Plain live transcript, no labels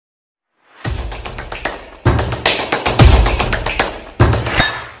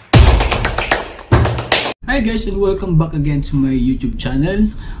Hi guys, and welcome back again to my YouTube channel.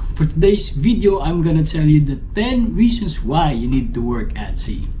 For today's video, I'm gonna tell you the 10 reasons why you need to work at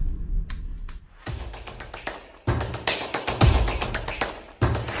sea.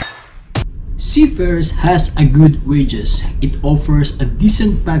 Seafarers has a good wages. It offers a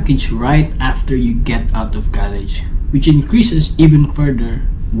decent package right after you get out of college, which increases even further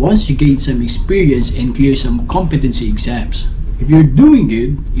once you gain some experience and clear some competency exams. If you're doing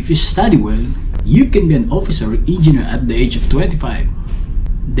good, if you study well, you can be an officer or engineer at the age of 25.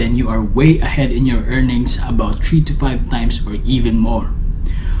 Then you are way ahead in your earnings, about 3 to 5 times or even more,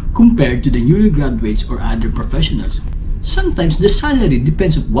 compared to the newly graduates or other professionals. Sometimes the salary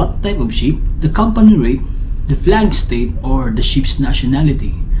depends on what type of ship, the company rate, the flag state, or the ship's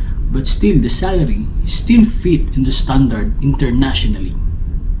nationality. But still, the salary still fit in the standard internationally.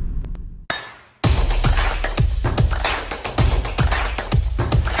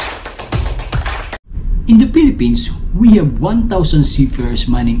 In the Philippines, we have 1,000 seafarers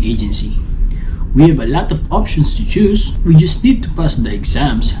manning agency. We have a lot of options to choose. We just need to pass the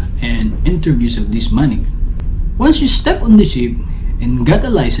exams and interviews of this manning. Once you step on the ship and get a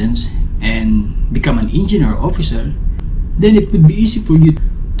license and become an engineer or officer, then it would be easy for you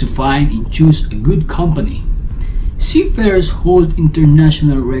to find and choose a good company. Seafarers hold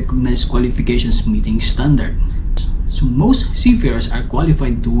international recognized qualifications meeting standard. So most seafarers are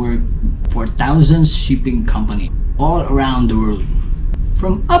qualified to work for thousands shipping companies all around the world.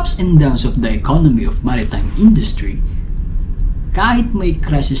 From ups and downs of the economy of maritime industry, kahit may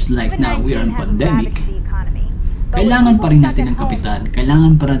crisis like now we are in pandemic, kailangan pa rin natin ng kapitan,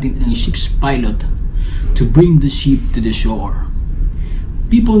 kailangan pa natin ng ship's pilot to bring the ship to the shore.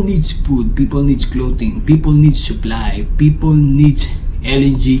 People needs food, people needs clothing, people needs supply, people needs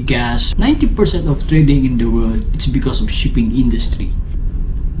LNG gas. 90% of trading in the world, it's because of shipping industry.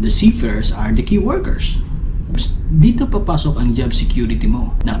 The seafarers are the key workers. Dito papasok ang job security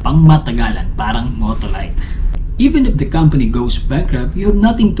mo na pangmatagalan, parang Motolite. Even if the company goes bankrupt, you have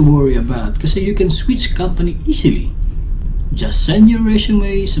nothing to worry about kasi you can switch company easily. Just send your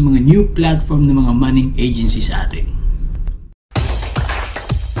resume sa mga new platform ng mga manning agencies atin.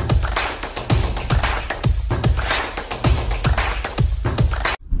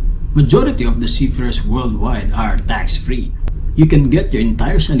 Majority of the seafarers worldwide are tax-free. You can get your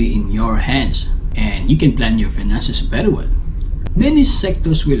entire salary in your hands and you can plan your finances very well. Many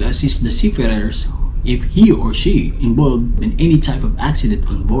sectors will assist the seafarers if he or she involved in any type of accident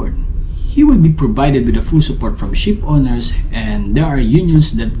on board. He will be provided with a full support from ship owners, and there are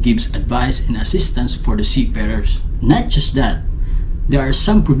unions that gives advice and assistance for the seafarers. Not just that, there are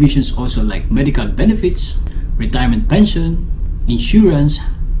some provisions also like medical benefits, retirement pension, insurance,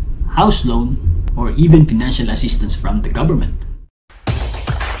 house loan, or even financial assistance from the government.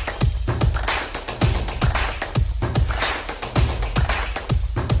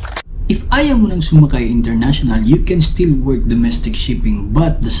 If ayaw mo nang sumakay international, you can still work domestic shipping,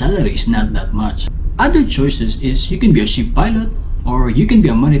 but the salary is not that much. Other choices is you can be a ship pilot, or you can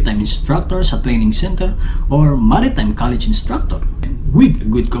be a maritime instructor sa training center, or maritime college instructor. With a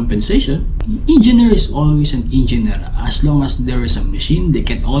good compensation, engineer is always an engineer. As long as there is a machine, they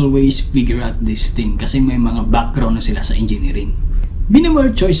can always figure out this thing kasi may mga background na sila sa engineering.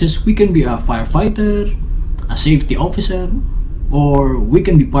 Minimal choices, we can be a firefighter, a safety officer, or we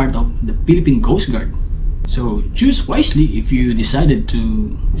can be part of the Philippine Coast Guard. So choose wisely if you decided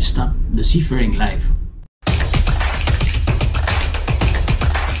to stop the seafaring life.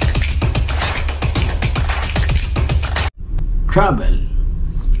 Travel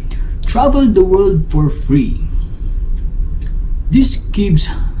the world for free. This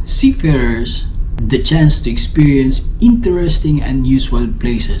gives seafarers the chance to experience interesting and unusual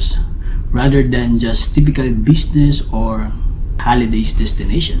places rather than just typical business or holidays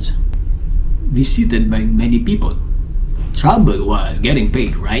destinations visited by many people. Travel while getting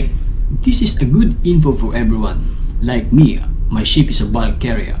paid, right? This is a good info for everyone. Like me, my ship is a bulk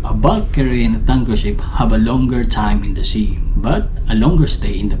carrier. A bulk carrier and a tanker ship have a longer time in the sea, but a longer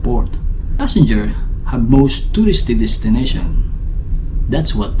stay in the port. Passenger have most touristy destination.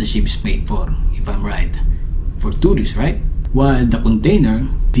 That's what the ship's made for, if I'm right. For tourists, right? While the container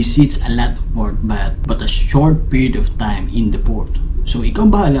visits a lot of port but a short period of time in the port. So ikaw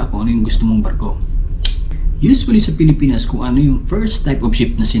bahala kung ano yung gusto mong barko. Usually sa Pilipinas, kung ano yung first type of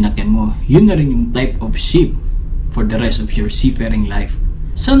ship na sinakyan mo, yun na rin yung type of ship for the rest of your seafaring life.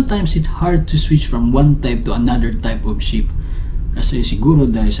 Sometimes it's hard to switch from one type to another type of ship kasi siguro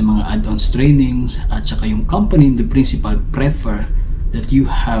dahil sa mga add-ons trainings at saka yung company and the principal prefer that you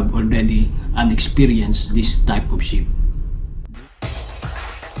have already an experience this type of ship.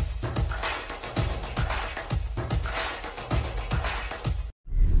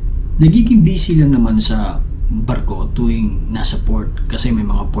 Nagiging busy lang naman sa barko tuwing nasa port kasi may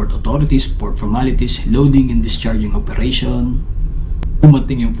mga port authorities, port formalities, loading and discharging operation,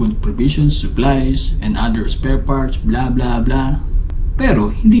 dumating yung food provisions, supplies, and other spare parts, blah blah blah.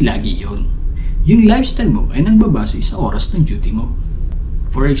 Pero hindi lagi yon. Yung lifestyle mo ay nagbabase sa oras ng duty mo.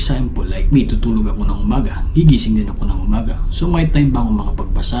 For example, like me, tutulog ako ng umaga, gigising din ako ng umaga. So may time ba akong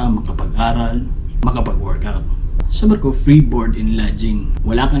makapagbasa, makapag-aral, makapag-workout. Sa barko, free board and lodging.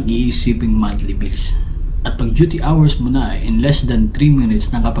 Wala kang iisiping monthly bills. At pag duty hours mo na, in less than 3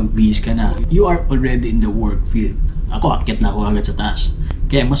 minutes nakapag-bihis ka na, you are already in the work field. Ako, akyat na ako agad sa taas.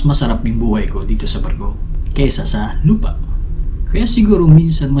 Kaya mas masarap yung buhay ko dito sa barko kaysa sa lupa. Kaya siguro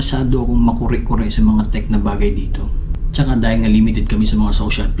minsan masyado akong makure-kure sa mga tech na bagay dito. Tsaka dahil nga limited kami sa mga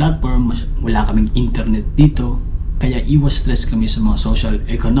social platform, wala kaming internet dito, kaya iwas stress kami sa mga social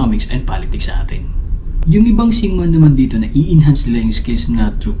economics and politics sa atin. Yung ibang seaman naman dito na i-enhance nila yung skills na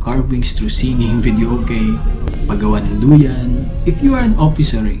through carvings, through singing, video okay, paggawa ng duyan. If you are an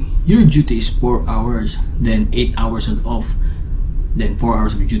officer, your duty is 4 hours, then 8 hours of off, then 4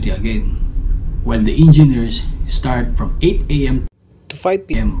 hours of duty again. While the engineers start from 8 a.m. to 5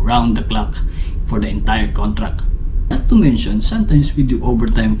 p.m. round the clock for the entire contract. Not to mention, sometimes we do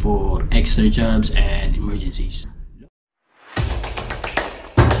overtime for extra jobs and emergencies.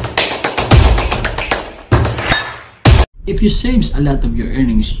 If you save a lot of your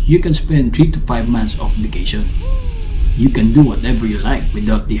earnings, you can spend 3 to 5 months of vacation. You can do whatever you like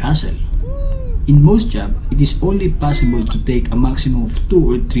without the hassle. In most jobs, it is only possible to take a maximum of 2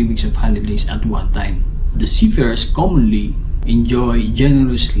 or 3 weeks of holidays at one time. The seafarers commonly enjoy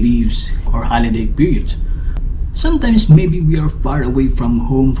generous leaves or holiday periods. Sometimes maybe we are far away from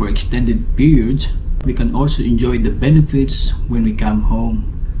home for extended periods. We can also enjoy the benefits when we come home.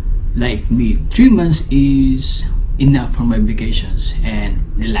 Like me, 3 months is enough for my vacations and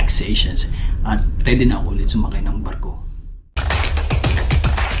relaxations at ready na ako ulit sumakay ng barko.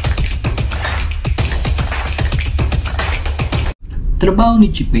 Trabaho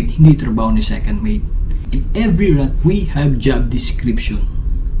ni shipmate, hindi trabaho ni second mate. In every rank, we have job description.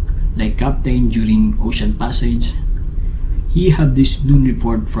 Like captain during ocean passage, he have this noon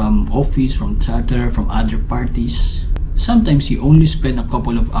report from office, from charter, from other parties. Sometimes he only spend a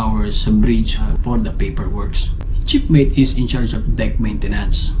couple of hours sa bridge for the paperworks. Shipmate is in charge of deck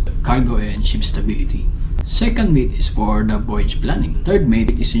maintenance, cargo and ship stability. Second mate is for the voyage planning. Third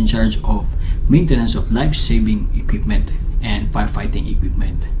mate is in charge of maintenance of life-saving equipment and firefighting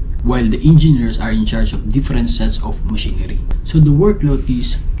equipment, while the engineers are in charge of different sets of machinery. So the workload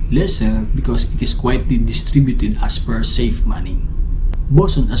is lesser because it is quietly distributed as per safe money.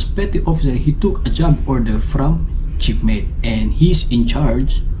 Bosun, as petty officer, he took a job order from shipmate and he's in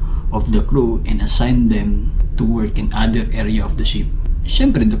charge of the crew and assigned them to work in other area of the ship.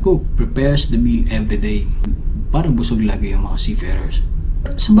 Siyempre, the cook prepares the meal every day para busog lagi yung mga seafarers.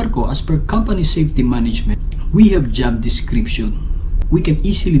 Sa barko, as per company safety management, we have job description. We can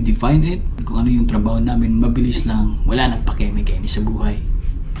easily define it. Kung ano yung trabaho namin, mabilis lang, wala nang pakeme-keme sa buhay.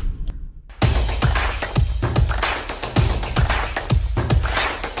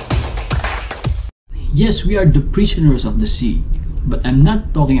 Yes, we are the prisoners of the sea, but I'm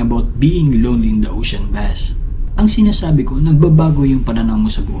not talking about being lonely in the ocean bass. Ang sinasabi ko, nagbabago yung pananaw mo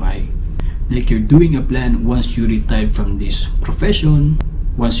sa buhay. Like you're doing a plan once you retire from this profession,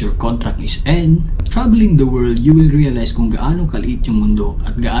 once your contract is end. Traveling the world, you will realize kung gaano kaliit yung mundo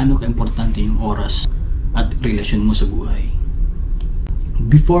at gaano ka-importante yung oras at relasyon mo sa buhay.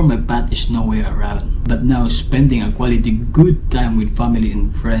 Before, my path is nowhere around, but now spending a quality good time with family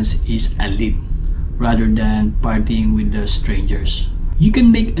and friends is a lead, rather than partying with the strangers. You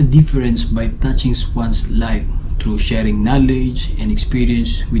can make a difference by touching one's life through sharing knowledge and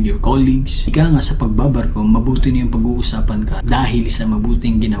experience with your colleagues. Ika nga sa pagbabarko, mabuti na yung pag-uusapan ka dahil sa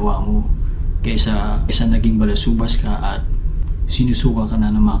mabuting ginawa mo kaysa naging balasubas ka at sinusuka ka na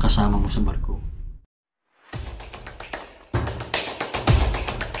ng mga kasama mo sa barko.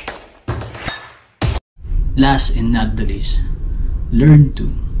 Last and not the least, learn to.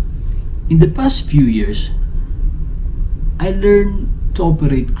 In the past few years, I learned to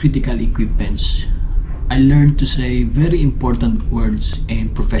operate critical equipments. I learned to say very important words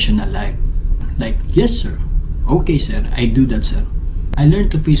in professional life. Like, yes sir, okay sir, I do that sir. I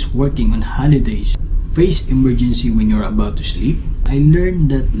learned to face working on holidays, face emergency when you're about to sleep. I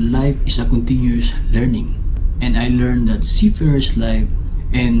learned that life is a continuous learning. And I learned that seafarers' life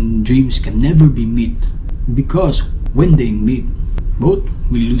and dreams can never be met, because when they meet, both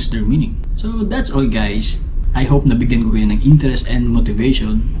will lose their meaning. So that's all guys. I hope nabigyan ko kayo ng interest and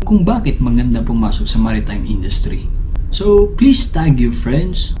motivation kung bakit maganda pumasok sa maritime industry. So please tag your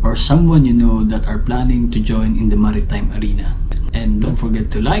friends or someone you know that are planning to join in the maritime arena. And don't forget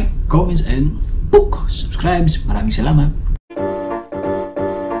to like, comments, and subscribe. Maraming salamat!